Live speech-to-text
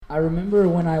I remember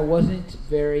when I wasn't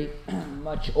very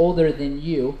much older than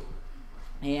you,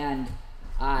 and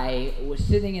I was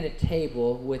sitting at a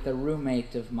table with a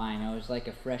roommate of mine. I was like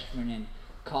a freshman in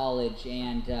college,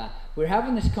 and we were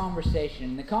having this conversation.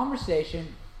 And the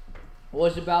conversation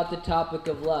was about the topic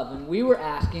of love, and we were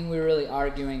really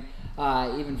arguing,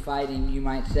 even fighting, you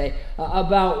might say,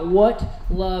 about what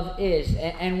love is.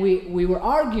 And we were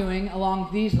arguing along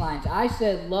these lines. I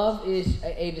said love is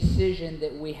a decision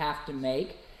that we have to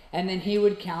make, and then he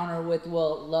would counter with,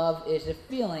 well, love is a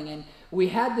feeling. And we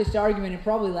had this argument. It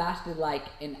probably lasted like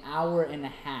an hour and a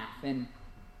half. And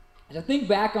as I think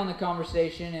back on the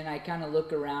conversation and I kind of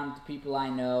look around the people I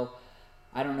know,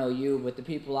 I don't know you, but the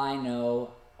people I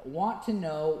know want to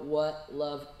know what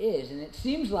love is. And it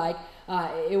seems like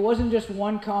it wasn't just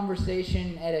one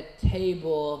conversation at a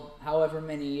table however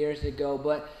many years ago,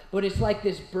 but it's like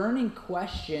this burning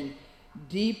question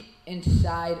deep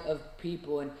inside of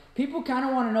people. And people kind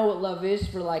of want to know what love is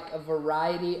for like a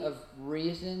variety of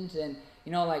reasons. And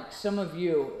you know, like some of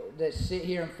you that sit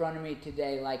here in front of me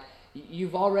today, like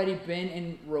you've already been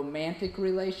in romantic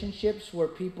relationships where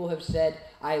people have said,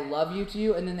 I love you to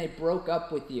you, and then they broke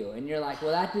up with you. And you're like,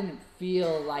 well, that didn't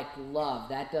feel like love.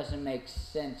 That doesn't make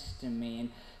sense to me.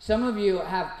 And some of you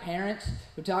have parents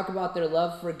who talk about their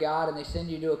love for God and they send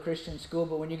you to a Christian school,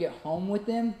 but when you get home with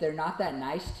them, they're not that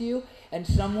nice to you. And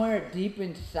somewhere deep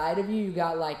inside of you, you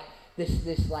got like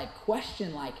this like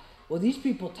question like, well, these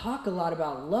people talk a lot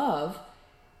about love,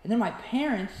 and they're my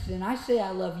parents, and I say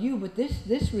I love you, but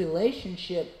this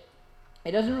relationship,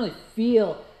 it doesn't really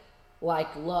feel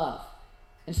like love.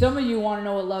 And some of you want to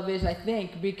know what love is, I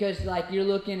think, because like you're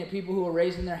looking at people who are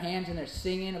raising their hands and they're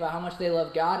singing about how much they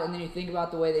love God, and then you think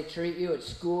about the way they treat you at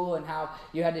school and how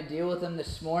you had to deal with them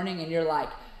this morning, and you're like,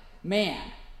 man,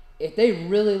 if they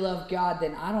really love God,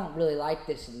 then I don't really like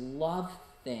this love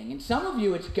thing. And some of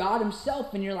you, it's God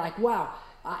himself, and you're like, wow,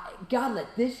 God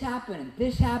let this happen, and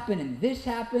this happen, and this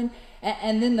happen,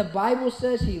 and then the Bible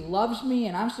says he loves me,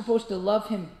 and I'm supposed to love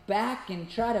him back and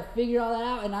try to figure all that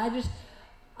out, and I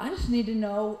just need to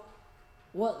know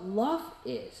what love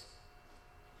is.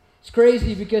 It's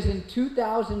crazy because in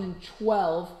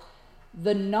 2012,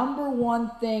 the number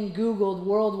one thing Googled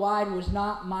worldwide was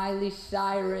not Miley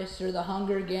Cyrus or the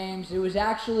Hunger Games. It was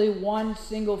actually one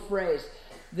single phrase.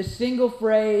 The single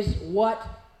phrase, what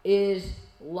is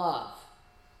love?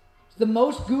 It's the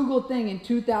most Googled thing in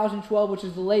 2012, which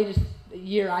is the latest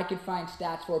year I could find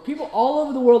stats for. People all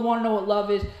over the world want to know what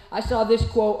love is. I saw this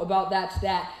quote about that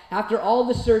stat. After all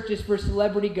the searches for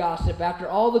celebrity gossip, after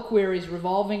all the queries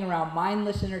revolving around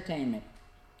mindless entertainment,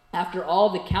 after all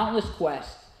the countless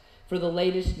quests for the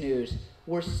latest news,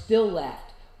 we're still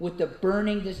left with the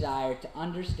burning desire to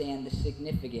understand the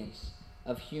significance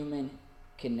of human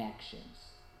connections.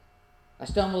 I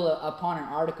stumbled upon an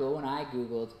article when I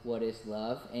Googled what is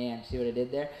love, and see what I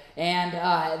did there? And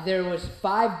there was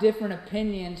 5 different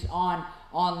opinions on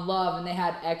love, and they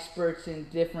had experts in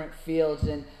different fields.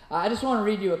 And I just want to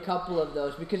read you a couple of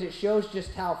those because it shows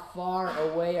just how far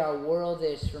away our world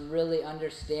is from really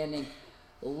understanding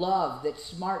love, that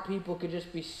smart people could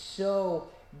just be so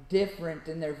different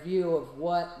in their view of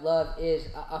what love is.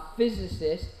 A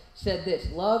physicist said this: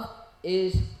 love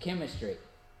is chemistry.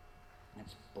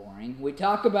 That's boring. We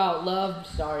talk about love.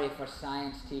 Sorry if our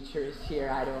science teacher is here.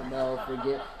 I don't know.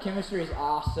 Forget. Chemistry is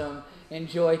awesome.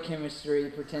 Enjoy chemistry.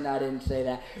 Pretend I didn't say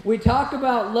that. We talk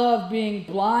about love being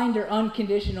blind or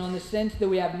unconditional in the sense that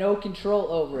we have no control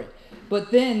over it.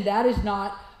 But then that is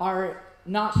not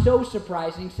so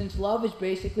surprising, since love is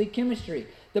basically chemistry.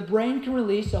 The brain can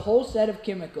release a whole set of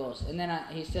chemicals. And then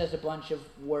he says a bunch of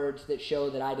words that show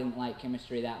that I didn't like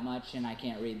chemistry that much, and I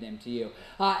can't read them to you.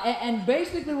 And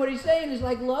basically what he's saying is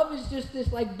like love is just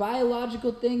this like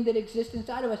biological thing that exists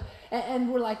inside of us. And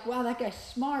we're like, wow, that guy's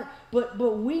smart. But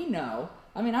we know,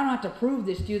 I mean, I don't have to prove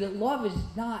this to you, that love is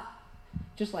not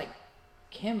just like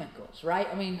chemicals, right?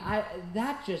 I mean,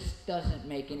 that just doesn't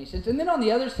make any sense. And then on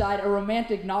the other side, a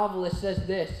romantic novelist says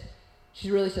this. She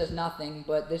really says nothing,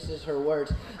 but this is her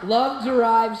words. Love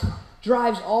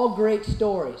drives all great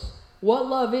stories. What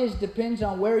love is depends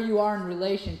on where you are in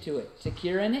relation to it.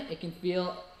 Secure in it, it can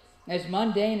feel as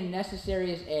mundane and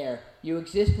necessary as air. You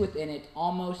exist within it,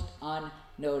 almost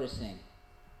unnoticing.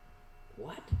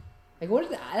 What? Like, what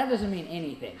is that? That doesn't mean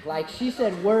anything. Like, she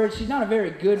said words. She's not a very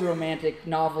good romantic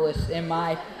novelist, in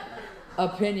my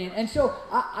opinion. And so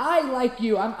I like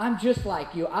you, I'm just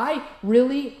like you. I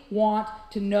really want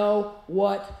to know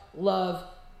what love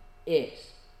is.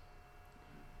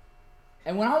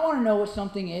 And when I want to know what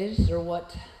something is or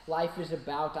what life is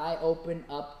about, I open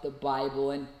up the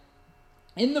Bible. And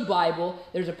In the Bible,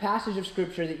 there's a passage of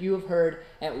Scripture that you have heard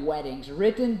at weddings,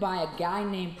 written by a guy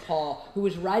named Paul, who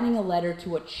was writing a letter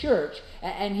to a church,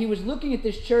 and he was looking at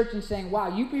this church and saying,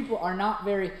 wow, you people are not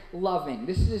very loving.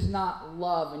 This is not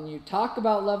love, and you talk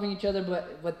about loving each other,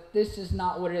 but this is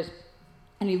not what it is.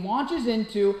 And he launches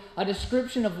into a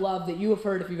description of love that you have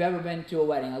heard if you've ever been to a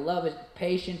wedding. Love is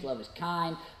patient, love is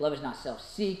kind, love is not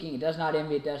self-seeking, it does not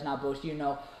envy, it does not boast, you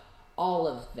know, all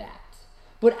of that.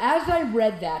 But as I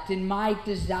read that, in my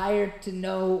desire to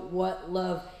know what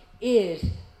love is,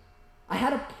 I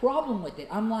had a problem with it.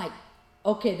 I'm like,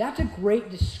 okay, that's a great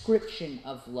description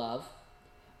of love,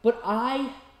 but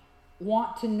I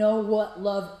want to know what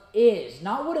love is,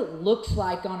 not what it looks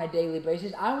like on a daily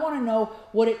basis. I want to know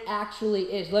what it actually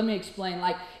is. Let me explain.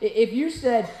 Like, if you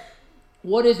said,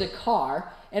 what is a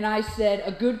car? And I said,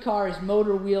 a good car is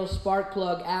motor, wheels, spark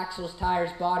plug, axles,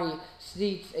 tires, body,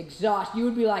 seats, exhaust. You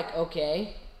would be like,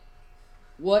 okay,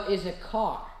 what is a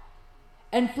car?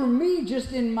 And for me,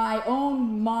 just in my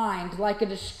own mind, like a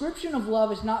description of love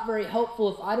is not very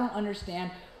helpful if I don't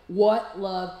understand what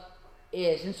love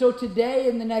is. And so today,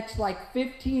 in the next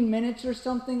 15 minutes or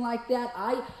something like that,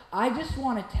 I just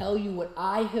want to tell you what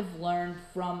I have learned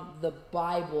from the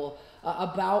Bible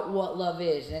about what love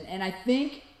is. And I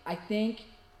think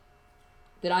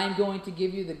that I am going to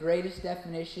give you the greatest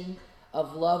definition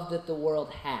of love that the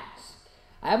world has.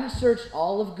 I haven't searched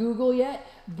all of Google yet,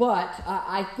 but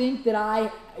I think that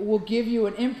I will give you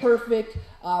an imperfect,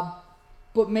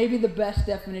 but maybe the best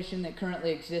definition that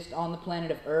currently exists on the planet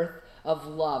of Earth of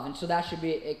love. And so that should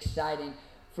be exciting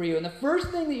for you. And the first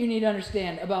thing that you need to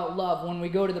understand about love when we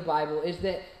go to the Bible is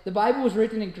that the Bible was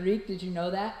written in Greek. Did you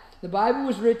know that? The Bible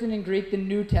was written in Greek, the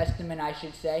New Testament, I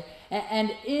should say.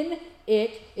 And in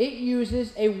it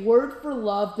uses a word for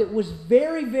love that was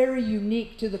very, very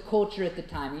unique to the culture at the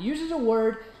time. It uses a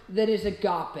word that is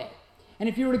agape. And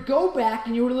if you were to go back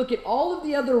and you were to look at all of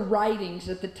the other writings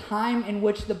at the time in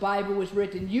which the Bible was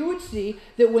written, you would see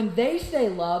that when they say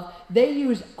love, they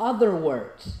use other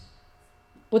words.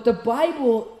 But the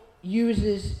Bible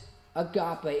uses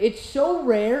agape. It's so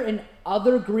rare in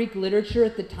other Greek literature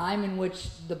at the time in which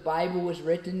the Bible was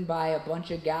written by a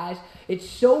bunch of guys. It's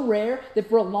so rare that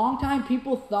for a long time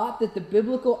people thought that the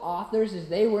biblical authors, as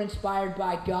they were inspired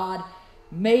by God,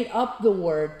 made up the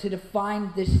word to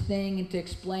define this thing and to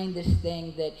explain this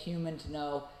thing that humans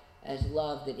know as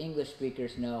love, that English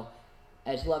speakers know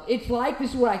as love. It's like,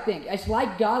 this is what I think, it's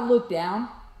like God looked down,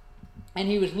 and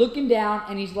he was looking down,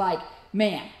 and he's like,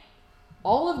 man,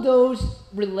 all of those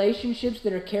relationships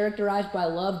that are characterized by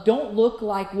love don't look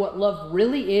like what love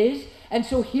really is, and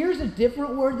so here's a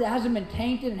different word that hasn't been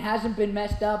tainted and hasn't been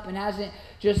messed up and hasn't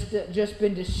just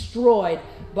been destroyed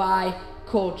by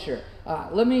culture.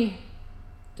 Let me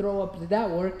throw up, did that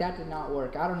work? That did not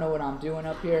work. I don't know what I'm doing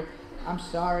up here. I'm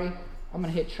sorry. I'm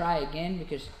going to hit try again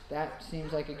because that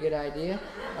seems like a good idea.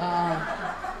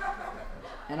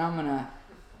 And I'm going to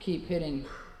keep hitting.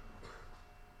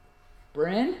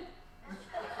 Bryn?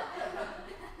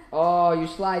 Oh, you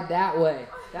slide that way.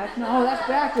 That's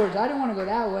backwards. I didn't want to go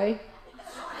that way.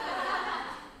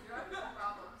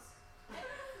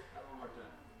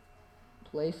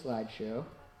 Play slideshow.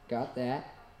 Got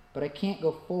that. But I can't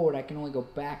go forward, I can only go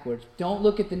backwards. Don't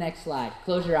look at the next slide.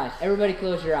 Close your eyes. Everybody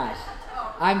close your eyes.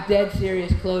 I'm dead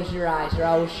serious. Close your eyes or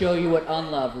I will show you what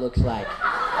unlove looks like.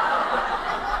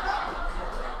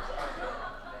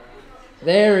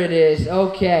 There it is.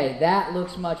 Okay, that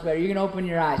looks much better. You can open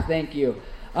your eyes. Thank you.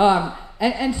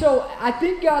 And so I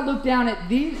think God looked down at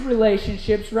these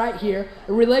relationships right here,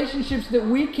 the relationships that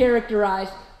we characterize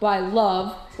by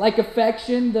love, like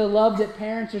affection, the love that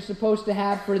parents are supposed to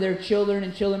have for their children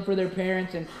and children for their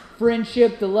parents, and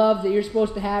friendship, the love that you're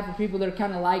supposed to have for people that are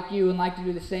kind of like you and like to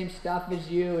do the same stuff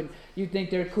as you and you think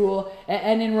they're cool.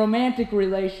 And in romantic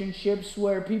relationships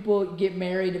where people get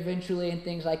married eventually and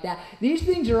things like that, these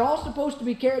things are all supposed to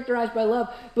be characterized by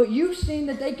love, but you've seen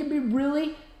that they can be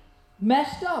really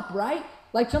messed up, right?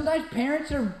 Like sometimes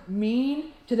parents are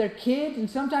mean to their kids, and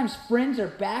sometimes friends are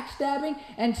backstabbing,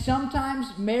 and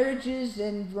sometimes marriages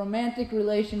and romantic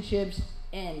relationships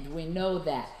end. We know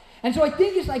that. And so I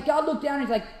think it's like God looked down and he's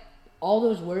like, all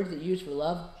those words that you use for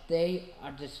love, they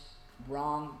are just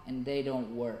wrong and they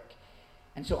don't work.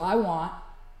 And so I want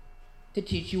to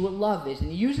teach you what love is.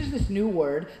 And he uses this new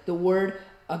word, the word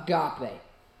agape.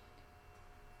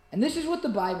 And this is what the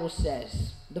Bible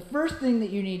says. The first thing that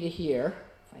you need to hear,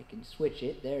 if I can switch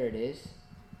it, there it is.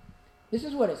 This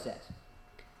is what it says.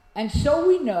 And so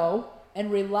we know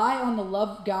and rely on the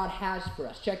love God has for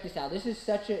us. Check this out. This is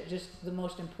just the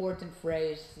most important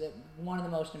phrase, one of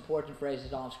the most important phrases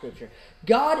in all of Scripture.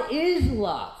 God is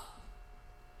love.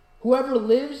 Whoever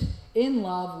lives in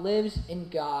love lives in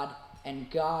God, and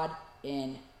God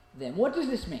in them. What does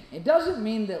this mean? It doesn't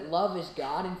mean that love is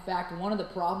God. In fact, one of the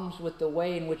problems with the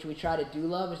way in which we try to do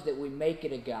love is that we make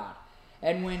it a God.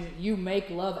 And when you make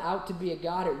love out to be a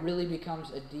God, it really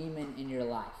becomes a demon in your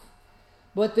life.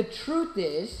 But the truth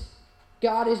is,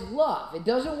 God is love. It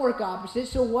doesn't work opposite.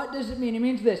 So what does it mean? It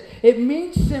means this. It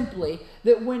means simply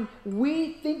that when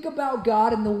we think about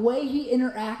God and the way he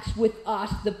interacts with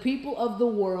us, the people of the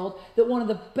world, that one of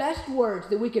the best words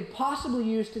that we could possibly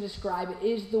use to describe it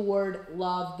is the word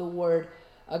love, the word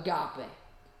agape.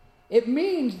 It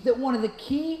means that one of the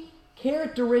key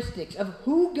characteristics of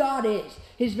who God is,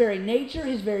 his very nature,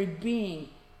 his very being,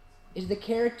 is the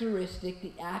characteristic,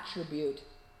 the attribute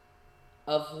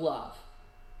of love.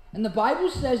 And the Bible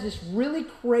says this really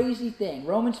crazy thing.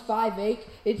 Romans 5:8,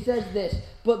 it says this,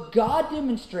 but God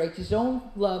demonstrates his own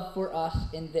love for us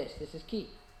in this. This is key.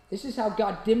 This is how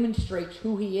God demonstrates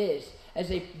who he is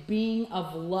as a being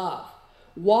of love.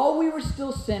 While we were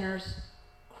still sinners,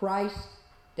 Christ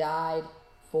died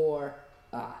for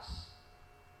us.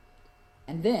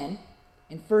 And then,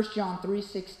 in 1 John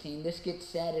 3:16, this gets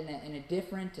said in a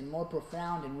different and more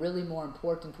profound and really more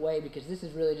important way, because this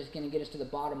is really just going to get us to the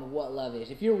bottom of what love is.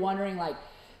 If you're wondering, like,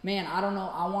 man, I don't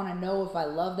know, I want to know if I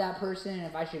love that person and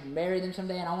if I should marry them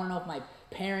someday, and I want to know if my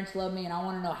parents love me and I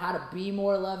want to know how to be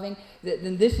more loving,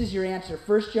 then this is your answer.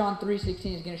 1 John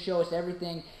 3:16 is going to show us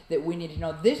everything that we need to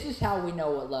know. This is how we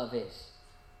know what love is.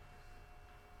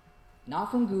 Not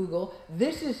from Google.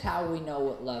 This is how we know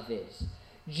what love is.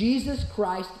 Jesus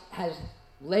Christ has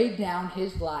laid down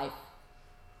his life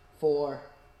for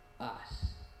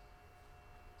us.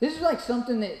 This is like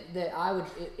something that I would,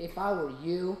 if I were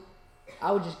you,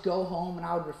 I would just go home and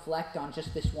I would reflect on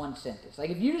just this one sentence.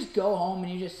 Like, if you just go home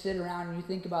and you just sit around and you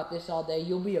think about this all day,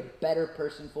 you'll be a better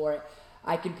person for it,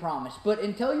 I can promise. But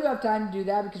until you have time to do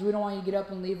that, because we don't want you to get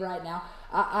up and leave right now,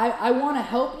 I want to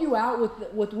help you out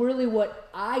with really what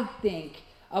I think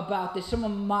about this, some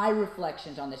of my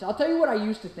reflections on this. I'll tell you what I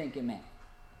used to think it meant.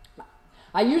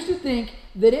 I used to think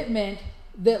that it meant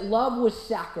that love was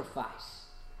sacrifice.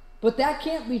 But that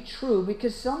can't be true,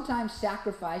 because sometimes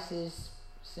sacrifice is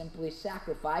simply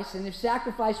sacrifice. And if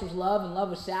sacrifice was love and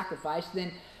love was sacrifice,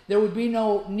 then there would be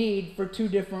no need for two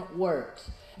different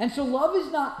words. And so love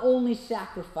is not only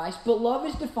sacrifice, but love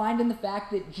is defined in the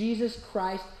fact that Jesus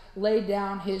Christ laid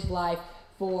down his life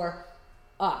for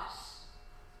us.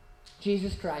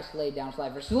 Jesus Christ laid down his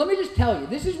life for us. So let me just tell you,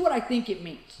 this is what I think it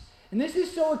means. And this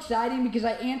is so exciting because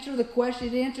it answers the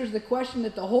question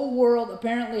that the whole world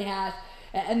apparently has.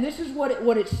 And this is what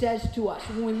it says to us.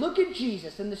 When we look at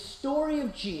Jesus and the story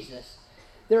of Jesus,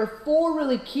 there are four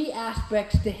really key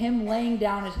aspects to him laying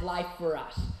down his life for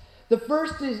us. The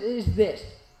first is this,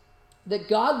 that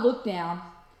God looked down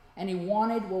and he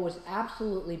wanted what was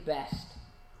absolutely best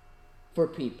for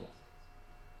people.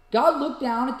 God looked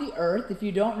down at the earth. If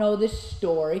you don't know this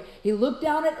story, he looked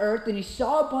down at earth and he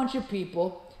saw a bunch of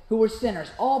people who were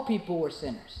sinners. All people were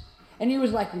sinners. And he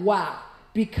was like, wow,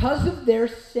 because of their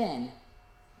sin,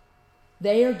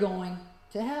 they are going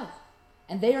to hell.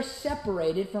 And they are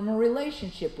separated from a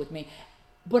relationship with me.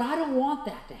 But I don't want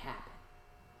that to happen.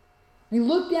 And he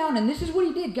looked down, and this is what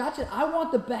he did. God said, I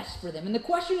want the best for them. And the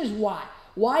question is why?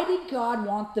 Why did God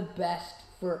want the best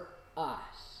for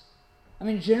us? I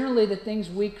mean, generally the things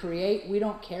we create, we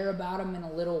don't care about them in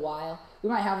a little while. We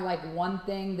might have like one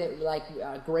thing that, like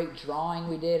a great drawing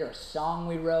we did, or a song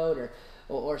we wrote,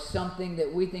 or something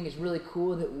that we think is really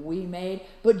cool that we made.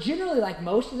 But generally, like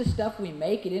most of the stuff we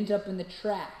make, it ends up in the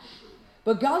trash.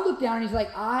 But God looked down and he's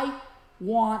like, I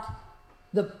want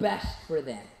the best for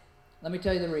them. Let me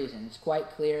tell you the reason. It's quite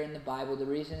clear in the Bible. The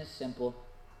reason is simple.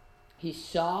 He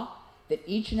saw that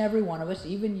each and every one of us,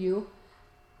 even you,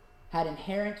 had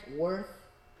inherent worth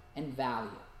and value.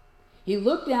 He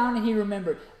looked down and he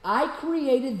remembered, I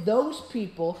created those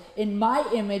people in my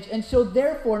image, and so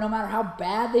therefore, no matter how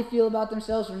bad they feel about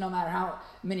themselves, or no matter how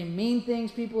many mean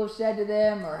things people have said to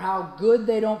them, or how good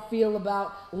they don't feel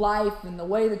about life and the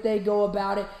way that they go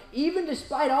about it, even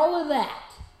despite all of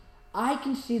that, I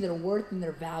can see their worth and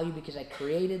their value because I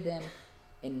created them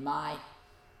in my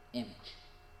image.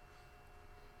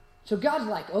 So God's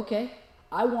like, okay,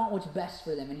 I want what's best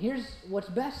for them, and here's what's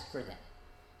best for them.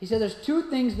 He said there's two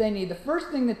things they need. The first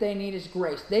thing that they need is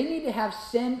grace. They need to have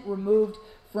sin removed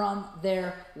from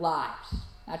their lives.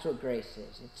 That's what grace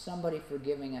is. It's somebody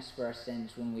forgiving us for our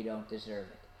sins when we don't deserve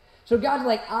it. So God's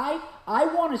like, I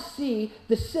want to see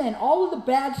the sin, all of the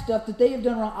bad stuff that they have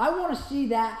done wrong, I want to see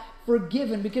that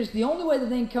forgiven, because the only way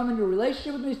that they can come into a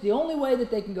relationship with me is the only way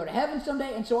that they can go to heaven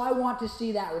someday, and so I want to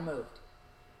see that removed.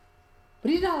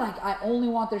 But he's not like, I only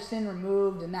want their sin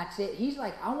removed and that's it. He's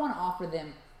like, I want to offer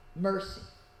them mercy.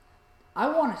 I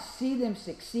want to see them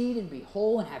succeed and be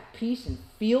whole and have peace and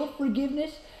feel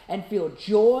forgiveness and feel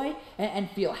joy and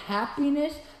feel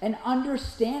happiness and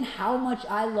understand how much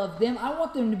I love them. I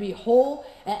want them to be whole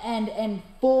and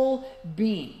full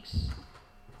beings.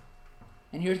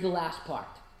 And here's the last part.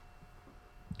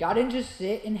 God didn't just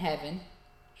sit in heaven,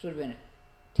 which would have been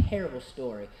a terrible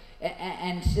story,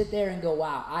 and sit there and go,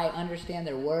 wow, I understand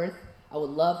their worth. I would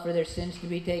love for their sins to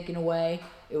be taken away.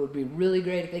 It would be really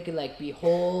great if they could be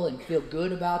whole and feel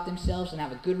good about themselves and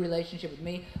have a good relationship with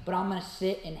me, but I'm going to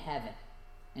sit in heaven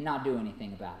and not do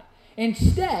anything about it.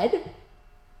 Instead, if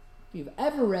you've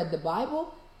ever read the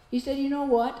Bible, he said, you know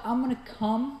what? I'm going to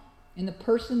come in the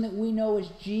person that we know as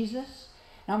Jesus,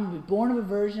 and I'm going to be born of a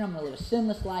virgin, I'm going to live a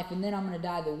sinless life, and then I'm going to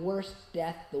die the worst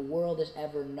death the world has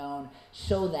ever known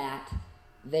so that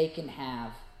they can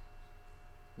have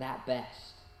that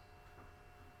best.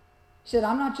 He said,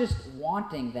 I'm not just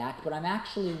wanting that, but I'm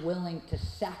actually willing to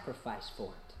sacrifice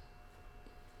for it.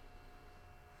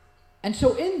 And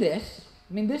so in this,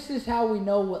 this is how we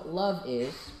know what love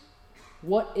is.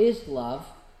 What is love?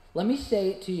 Let me say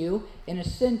it to you in a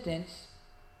sentence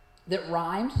that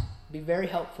rhymes, be very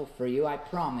helpful for you, I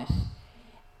promise,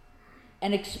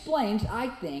 and explains, I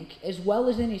think, as well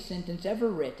as any sentence ever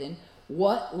written,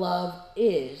 what love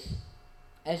is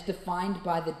as defined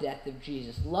by the death of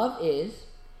Jesus. Love is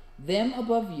them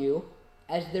above you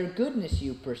as their goodness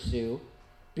you pursue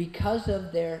because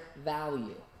of their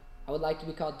value. I would like to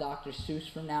be called Dr. Seuss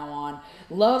from now on.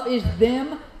 Love is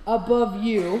them above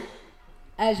you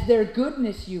as their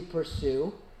goodness you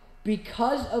pursue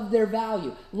because of their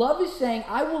value. Love is saying,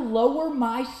 I will lower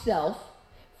myself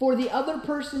for the other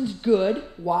person's good.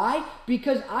 Why?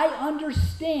 Because I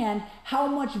understand how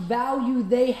much value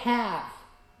they have,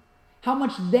 how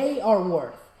much they are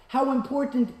worth, how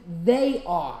important they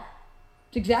are.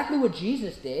 It's exactly what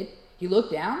Jesus did. He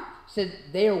looked down, said,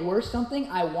 they are worth something.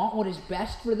 I want what is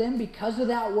best for them because of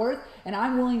that worth, and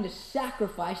I'm willing to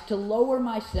sacrifice, to lower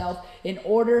myself in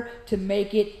order to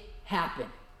make it happen.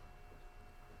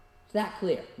 Is that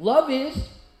clear? Love is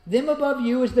them above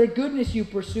you as their goodness you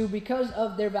pursue because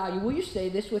of their value. Will you say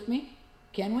this with me?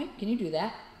 Can we? Can you do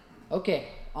that? Okay,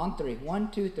 on three.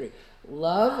 1, 2, 3.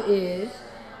 Love is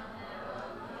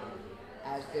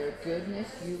as their goodness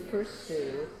you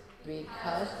pursue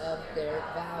because of their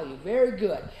value. Very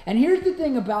good. And here's the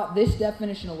thing about this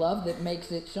definition of love that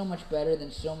makes it so much better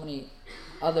than so many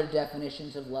other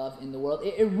definitions of love in the world.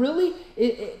 It really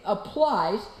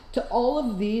applies to all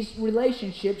of these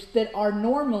relationships that are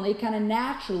normally, kind of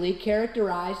naturally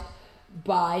characterized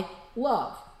by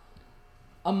love.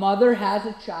 A mother has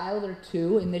a child or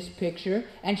two in this picture,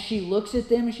 and she looks at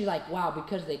them and she's like, wow,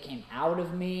 because they came out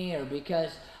of me, or because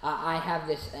I have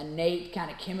this innate kind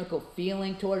of chemical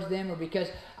feeling towards them, or because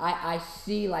I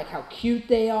see how cute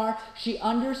they are. She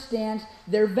understands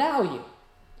their value.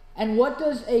 And what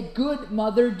does a good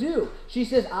mother do? She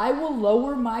says, I will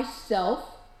lower myself,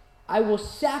 I will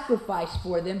sacrifice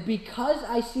for them because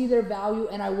I see their value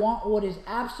and I want what is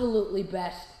absolutely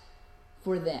best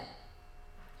for them.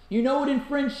 You know it in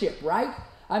friendship, right?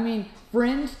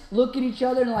 Friends look at each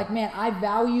other and like, man, I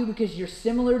value you because you're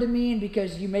similar to me and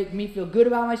because you make me feel good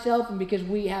about myself and because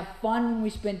we have fun when we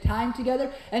spend time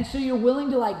together. And so you're willing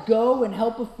to go and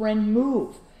help a friend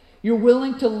move. You're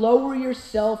willing to lower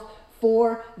yourself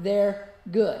for their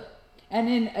good. And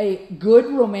in a good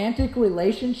romantic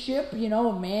relationship,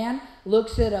 a man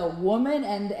looks at a woman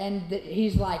and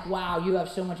he's like, wow, you have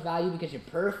so much value because you're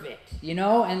perfect, and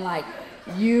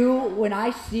when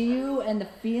I see you and the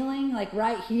feeling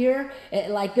right here,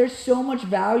 there's so much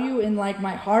value in my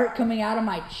heart coming out of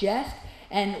my chest.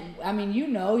 And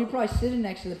you're probably sitting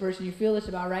next to the person you feel this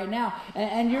about right now,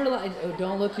 and you're like, oh,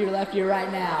 don't look to your left, you're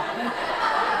right now.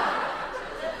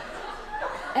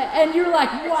 And you're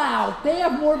like, wow, they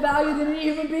have more value than any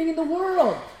human being in the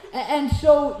world. And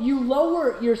so you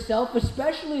lower yourself,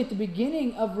 especially at the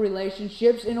beginning of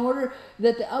relationships, in order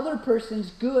that the other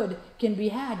person's good can be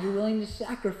had. You're willing to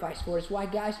sacrifice for it. It's why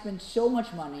guys spend so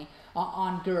much money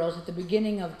on girls at the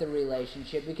beginning of the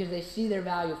relationship, because they see their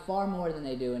value far more than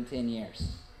they do in 10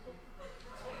 years.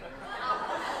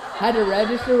 Had to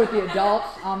register with the adults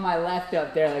on my left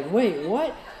up there, wait,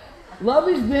 what? Love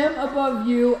is them above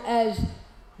you as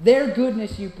their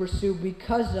goodness you pursue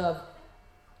because of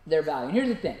their value. And here's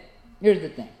the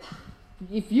thing.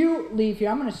 If you leave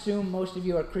here, I'm going to assume most of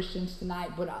you are Christians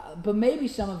tonight, but maybe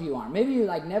some of you aren't. Maybe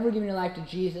you're never giving your life to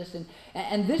Jesus,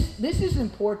 and this is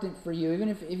important for you, even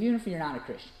if you're not a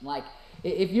Christian.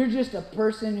 If you're just a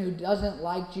person who doesn't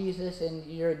like Jesus and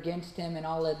you're against him and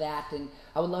all of that, and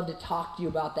I would love to talk to you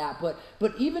about that.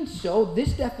 But even so,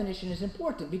 this definition is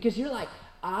important because you're like,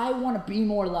 I want to be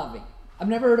more loving. I've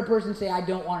never heard a person say, I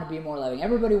don't want to be more loving.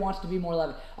 Everybody wants to be more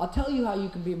loving. I'll tell you how you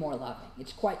can be more loving.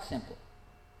 It's quite simple.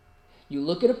 You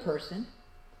look at a person,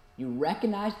 you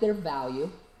recognize their value,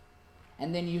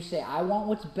 and then you say, I want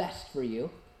what's best for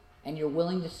you, and you're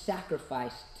willing to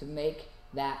sacrifice to make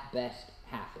that best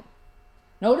happen.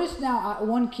 Notice now,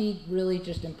 one key, really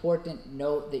just important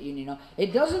note that you need to know.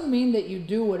 It doesn't mean that you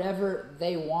do whatever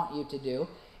they want you to do.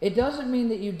 It doesn't mean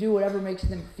that you do whatever makes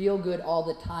them feel good all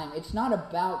the time. It's not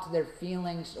about their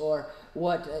feelings or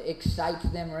what excites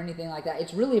them or anything like that.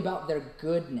 It's really about their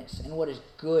goodness and what is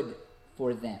good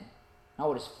for them. Not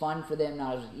what is fun for them,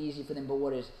 not what is easy for them, but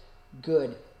what is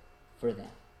good for them.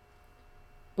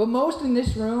 But most in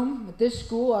this room, at this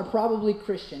school, are probably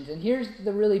Christians. And here's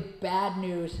the really bad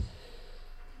news.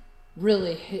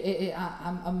 Really,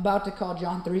 I'm about to call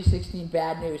John 3:16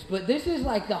 bad news, but this is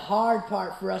like the hard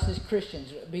part for us as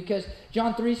Christians, because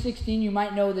John 3:16, you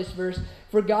might know this verse,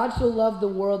 for God so loved the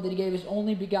world that he gave his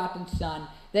only begotten Son,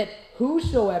 that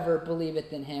whosoever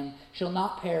believeth in him shall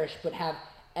not perish, but have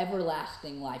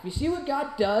everlasting life. You see what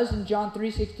God does in John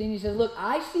 3:16? He says, look,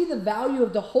 I see the value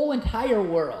of the whole entire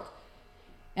world,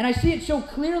 and I see it so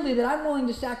clearly that I'm willing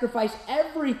to sacrifice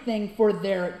everything for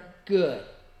their good.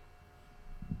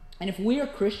 And if we are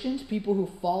Christians, people who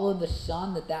follow the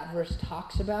Son that verse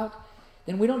talks about,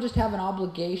 then we don't just have an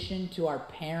obligation to our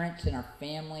parents and our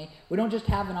family. We don't just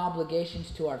have an obligation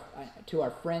to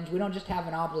our friends. We don't just have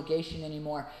an obligation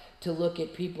anymore to look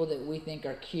at people that we think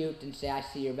are cute and say, I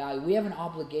see your value. We have an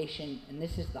obligation, and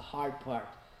this is the hard part,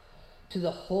 to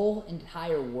the whole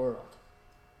entire world.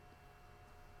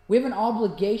 We have an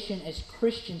obligation as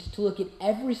Christians to look at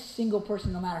every single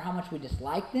person, no matter how much we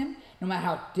dislike them, no matter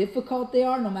how difficult they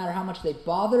are, no matter how much they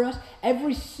bother us.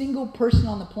 Every single person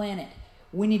on the planet,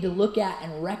 we need to look at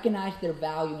and recognize their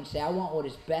value and say, I want what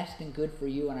is best and good for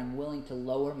you, and I'm willing to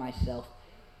lower myself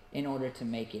in order to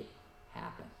make it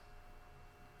happen.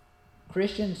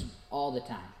 Christians all the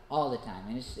time,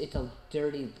 and it's a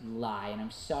dirty lie, and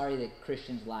I'm sorry that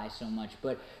Christians lie so much,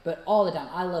 but all the time,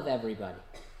 I love everybody.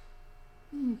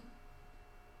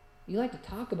 You like to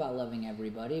talk about loving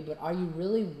everybody, but are you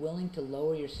really willing to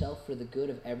lower yourself for the good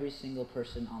of every single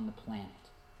person on the planet?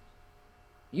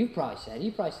 You probably said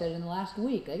it in the last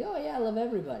week, like, oh yeah, I love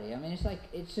everybody. I mean,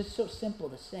 it's just so simple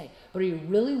to say. But are you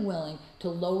really willing to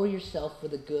lower yourself for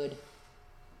the good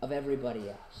of everybody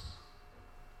else?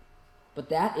 But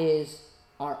that is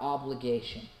our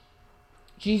obligation.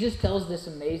 Jesus tells this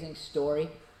amazing story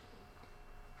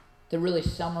that really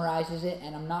summarizes it,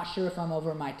 and I'm not sure if I'm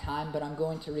over my time, but I'm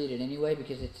going to read it anyway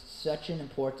because it's such an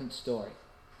important story.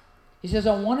 He says,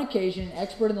 on one occasion, an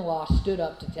expert in the law stood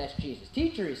up to test Jesus.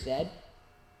 Teacher, he said,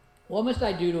 what must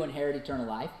I do to inherit eternal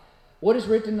life? What is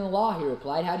written in the law, he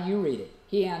replied. How do you read it?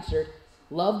 He answered,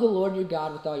 love the Lord your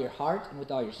God with all your heart, and with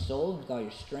all your soul, and with all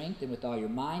your strength, and with all your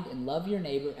mind, and love your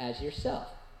neighbor as yourself.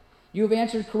 You have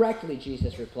answered correctly,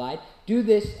 Jesus replied. Do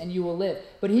this and you will live.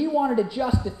 But he wanted to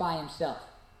justify himself.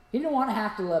 He didn't want to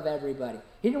have to love everybody.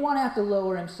 He didn't want to have to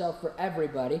lower himself for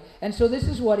everybody. And so this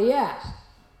is what he asked.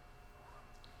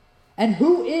 And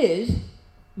who is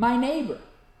my neighbor?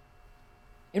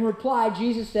 In reply,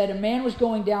 Jesus said, a man was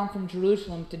going down from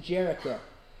Jerusalem to Jericho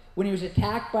when he was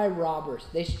attacked by robbers.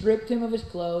 They stripped him of his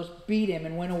clothes, beat him,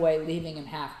 and went away, leaving him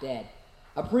half dead.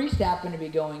 A priest happened to be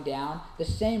going down the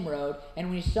same road, and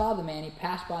when he saw the man, he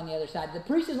passed by on the other side. The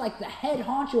priest is like the head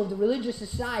honcho of the religious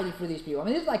society for these people. I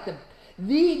mean, this is like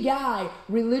the guy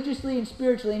religiously and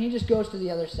spiritually, and he just goes to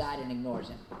the other side and ignores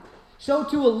him. So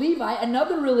to a Levite,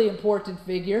 another really important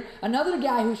figure, another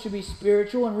guy who should be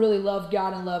spiritual and really love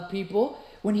God and love people,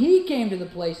 when he came to the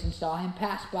place and saw him,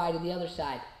 passed by to the other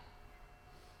side.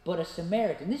 But a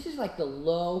Samaritan, this is like the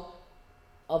low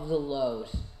of the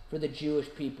lows for the Jewish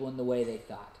people in the way they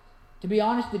thought. To be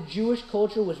honest, the Jewish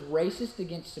culture was racist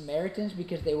against Samaritans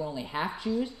because they were only half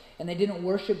Jews and they didn't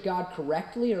worship God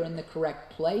correctly or in the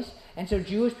correct place. And so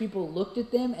Jewish people looked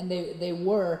at them and they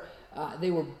were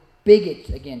bigots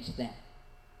against them.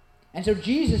 And so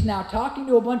Jesus now talking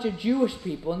to a bunch of Jewish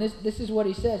people, and this is what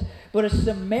he says, but a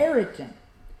Samaritan,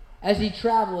 as he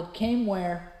traveled, came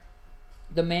where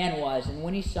the man was, and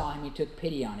when he saw him, he took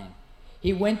pity on him.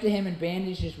 He went to him and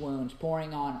bandaged his wounds,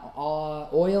 pouring on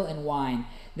oil and wine.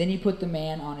 Then he put the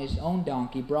man on his own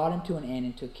donkey, brought him to an inn,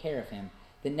 and took care of him.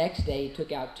 The next day he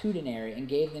took out 2 denarii and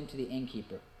gave them to the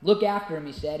innkeeper. Look after him,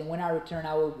 he said, and when I return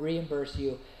I will reimburse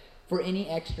you for any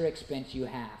extra expense you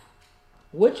have.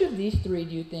 Which of these 3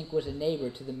 do you think was a neighbor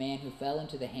to the man who fell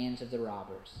into the hands of the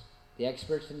robbers? The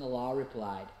experts in the law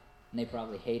replied, and they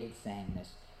probably hated saying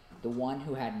this, the one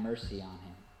who had mercy on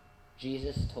him.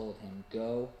 Jesus told him,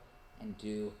 go and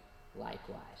do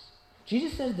likewise.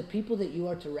 Jesus says the people that you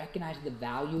are to recognize the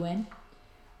value in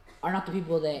are not the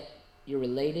people that you're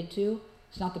related to.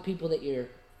 It's not the people that you're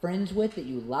friends with, that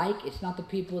you like. It's not the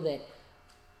people that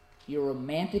you're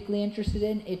romantically interested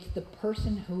in. It's the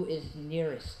person who is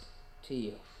nearest to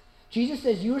you. Jesus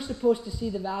says you are supposed to see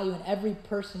the value in every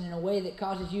person in a way that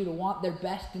causes you to want their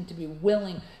best and to be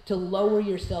willing to lower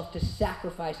yourself, to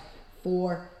sacrifice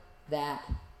for that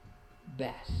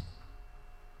best.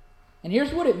 And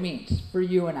here's what it means for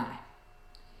you and I.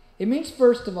 It means,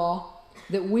 first of all,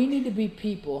 that we need to be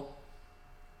people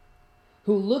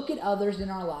who look at others in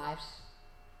our lives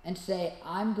and say,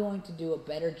 I'm going to do a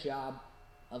better job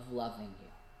of loving you.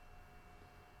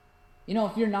 You know,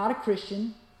 if you're not a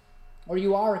Christian, or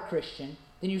you are a Christian,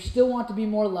 then you still want to be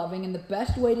more loving, and the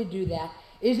best way to do that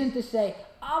isn't to say,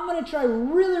 I'm going to try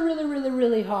really, really, really,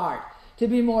 really hard to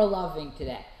be more loving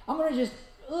today. I'm going to just,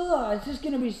 it's just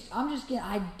going to be, I'm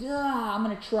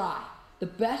going to try. The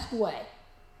best way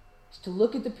is to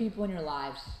look at the people in your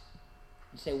lives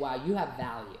and say, wow, you have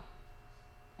value.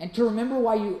 And to remember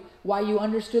why you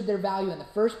understood their value in the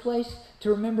first place,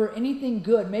 to remember anything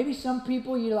good. Maybe some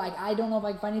people you're like, I don't know if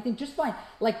I can find anything. Just find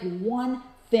like one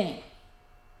thing.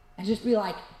 And just be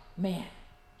like, man,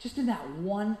 just in that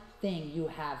one thing you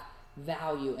have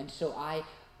value. And so I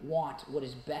want what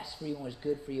is best for you and what is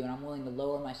good for you. And I'm willing to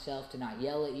lower myself, to not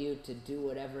yell at you, to do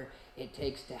whatever it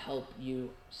takes to help you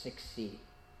succeed.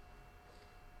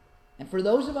 And for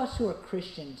those of us who are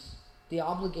Christians, the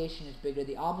obligation is bigger.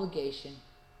 The obligation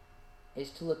is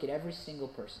to look at every single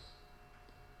person.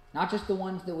 Not just the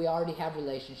ones that we already have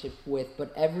relationships with,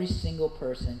 but every single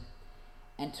person,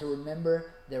 and to remember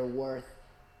their worth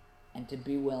and to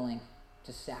be willing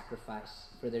to sacrifice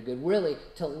for their good. Really,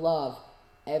 to love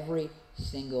every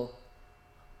single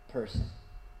person.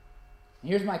 And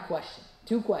here's my question.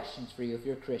 2 questions for you if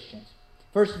you're Christians.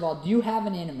 First of all, do you have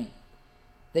an enemy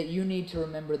that you need to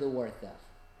remember the worth of?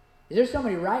 Is there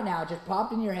somebody right now just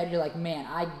popped in your head, you're like, man,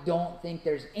 I don't think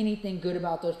there's anything good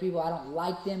about those people. I don't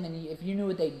like them. And if you knew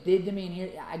what they did to me, and here,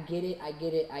 I get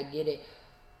it.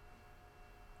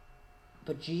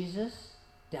 But Jesus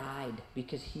died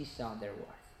because he saw their worth.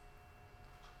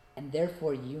 And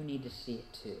therefore, you need to see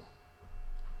it too.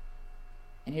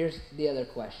 And here's the other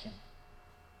question.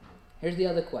 Because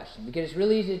it's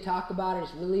really easy to talk about it.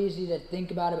 It's really easy to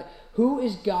think about it. But who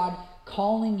is God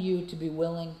calling you to be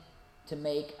willing to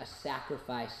make a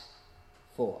sacrifice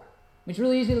for? It's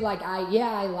really easy to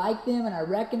I like them and I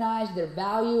recognize their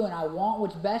value and I want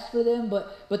what's best for them.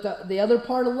 But the other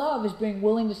part of love is being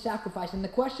willing to sacrifice. And the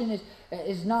question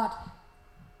is not,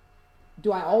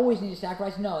 do I always need to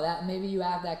sacrifice? No, that maybe you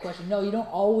have that question. No, you don't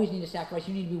always need to sacrifice.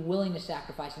 You need to be willing to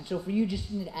sacrifice. And so for you, just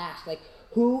need to ask,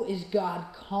 who is God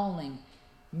calling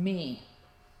me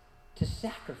to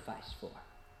sacrifice for?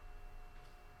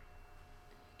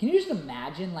 Can you just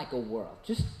imagine a world?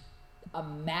 Just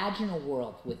imagine a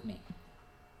world with me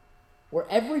where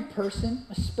every person,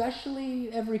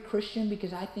 especially every Christian,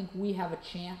 because I think we have a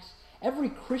chance, every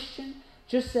Christian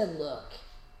just said, look,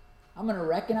 I'm going to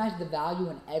recognize the value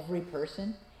in every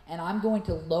person, and I'm going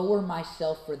to lower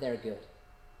myself for their good.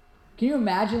 Can you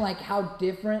imagine how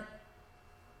different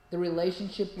the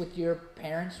relationship with your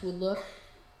parents would look?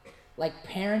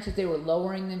 Parents, if they were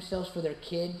lowering themselves for their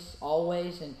kids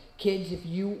always, and kids, if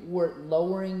you were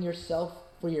lowering yourself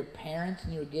for your parents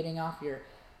and you were getting off your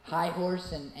high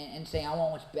horse and saying, I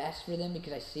want what's best for them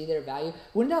because I see their value,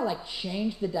 wouldn't that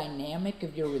change the dynamic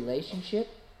of your relationship?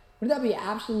 Wouldn't that be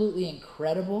absolutely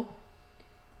incredible?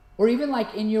 Or even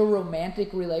in your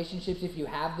romantic relationships, if you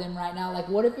have them right now,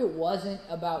 what if it wasn't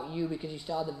about you because you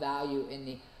saw the value in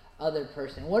the other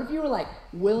person? What if you were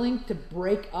willing to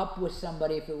break up with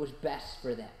somebody if it was best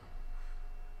for them?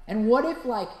 And what if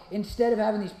instead of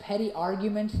having these petty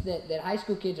arguments that high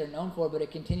school kids are known for, but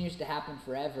it continues to happen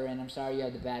forever, and I'm sorry you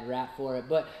have the bad rap for it,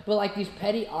 but these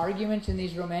petty arguments in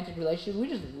these romantic relationships, we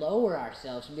just lower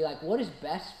ourselves and be what is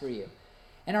best for you?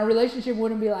 And our relationship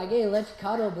wouldn't be hey, let's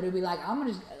cuddle, but it'd be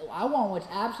I want what's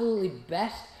absolutely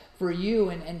best for you,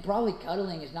 and probably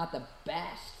cuddling is not the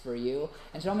best for you,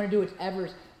 and so I'm going to do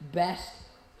whatever's best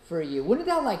for you. Wouldn't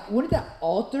that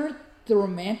alter the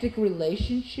romantic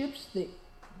relationships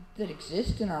that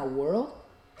exist in our world?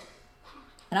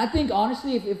 And I think,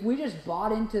 honestly, if we just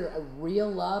bought into a real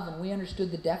love and we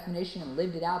understood the definition and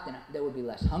lived it out, then there would be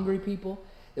less hungry people,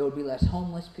 there would be less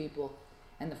homeless people,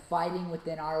 and the fighting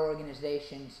within our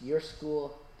organizations, your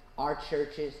school, our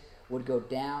churches, would go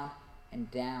down and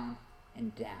down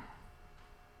and down.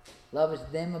 Love is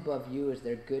them above you, as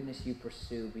their goodness you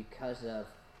pursue because of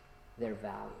their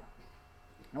value.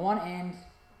 And I want to end,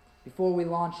 before we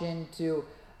launch into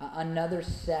another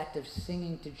set of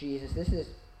singing to Jesus, this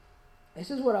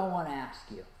is what I want to ask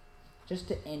you. Just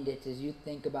to end it, as you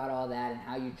think about all that and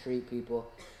how you treat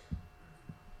people.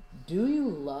 Do you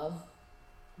love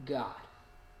God?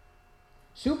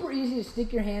 Super easy to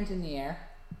stick your hands in the air,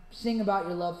 sing about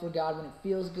your love for God when it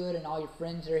feels good and all your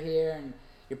friends are here and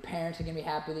your parents are going to be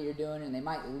happy that you're doing it, and they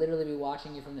might literally be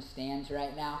watching you from the stands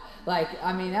right now.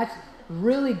 That's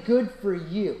really good for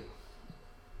you.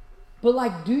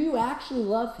 But, do you actually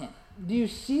love him? Do you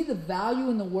see the value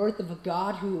and the worth of a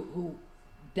God who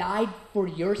died for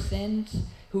your sins,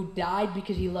 who died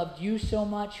because he loved you so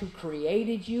much, who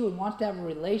created you and wants to have a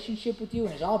relationship with you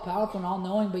and is all-powerful and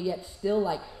all-knowing, but yet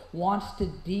still, wants to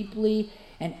deeply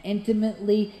and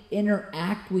intimately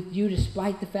interact with you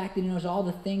despite the fact that he knows all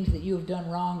the things that you have done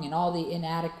wrong and all the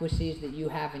inadequacies that you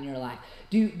have in your life?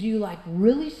 Do you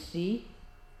really see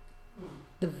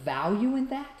the value in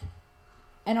that?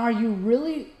 And are you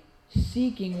really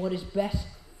seeking what is best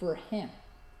for him?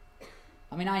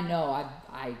 I know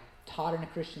I taught in a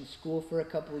Christian school for a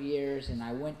couple of years, and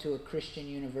I went to a Christian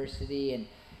university,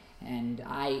 and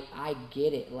I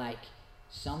get it.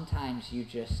 Sometimes you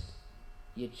just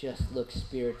look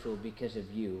spiritual because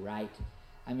of you, right?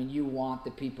 You want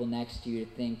the people next to you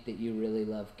to think that you really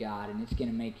love God, and it's going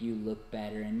to make you look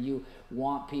better, and you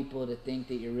want people to think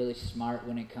that you're really smart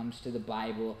when it comes to the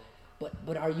Bible.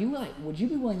 But are you would you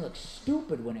be willing to look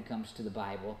stupid when it comes to the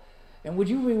Bible? And would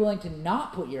you be willing to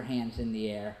not put your hands in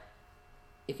the air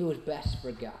if it was best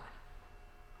for God?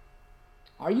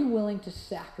 Are you willing to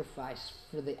sacrifice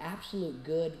for the absolute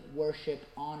good, worship,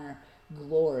 honor,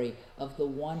 glory of the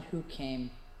one who came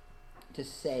to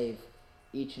save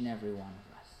each and every one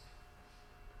of us?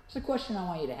 It's a question I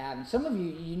want you to have. And some of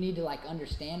you need to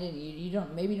understand it, and you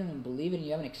don't even believe it, and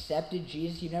you haven't accepted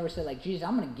Jesus. You've never said Jesus,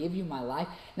 I'm going to give you my life.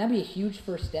 And that'd be a huge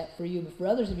first step for you. But for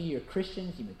others of you, you're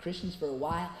Christians, you've been Christians for a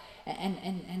while.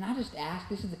 And I just ask,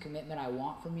 this is the commitment I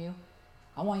want from you.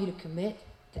 I want you to commit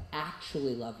to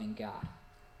actually loving God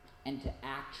and to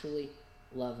actually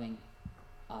loving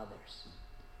others.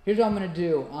 Here's what I'm going to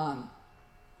do. I'm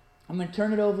going to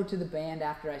turn it over to the band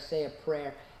after I say a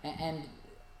prayer. And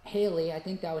Haley, I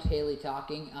think that was Haley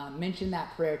talking, mentioned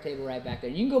that prayer table right back there.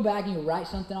 You can go back and you write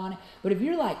something on it. But if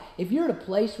you're at a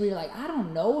place where you're I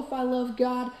don't know if I love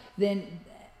God, then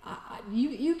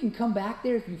you can come back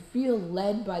there if you feel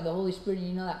led by the Holy Spirit and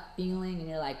you know that feeling and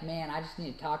you're man, I just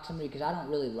need to talk to somebody because I don't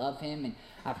really love him, and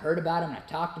I've heard about him and I've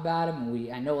talked about him,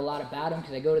 and I know a lot about him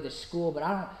because I go to this school, but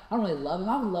I don't really love him.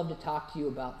 I would love to talk to you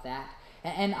about that.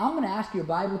 And I'm going to ask your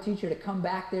Bible teacher to come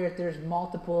back there if there's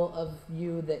multiple of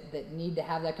you that need to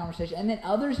have that conversation. And then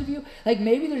others of you,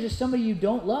 maybe there's just somebody you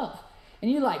don't love.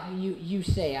 And you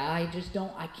say,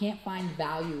 I can't find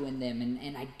value in them,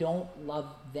 and I don't love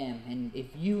them. And if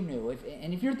you knew,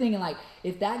 if you're thinking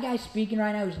if that guy speaking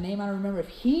right now, whose name I don't remember, if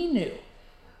he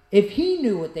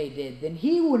knew what they did, then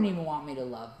he wouldn't even want me to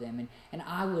love them. And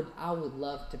I would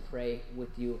love to pray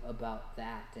with you about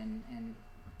that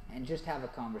and just have a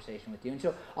conversation with you. And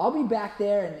so I'll be back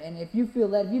there, and if you feel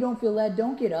led, if you don't feel led,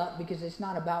 don't get up, because it's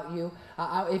not about you.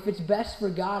 If it's best for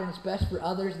God and it's best for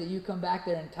others that you come back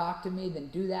there and talk to me, then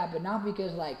do that, but not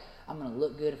because I'm going to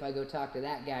look good if I go talk to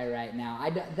that guy right now.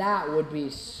 That would be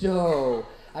so...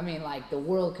 the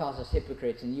world calls us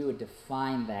hypocrites, and you would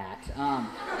define that. And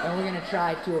we're going to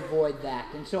try to avoid that.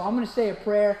 And so I'm going to say a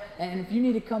prayer, and if you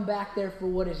need to come back there for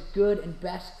what is good and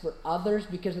best for others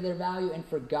because of their value and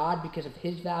for God because of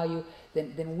his value,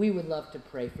 then we would love to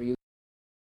pray for you.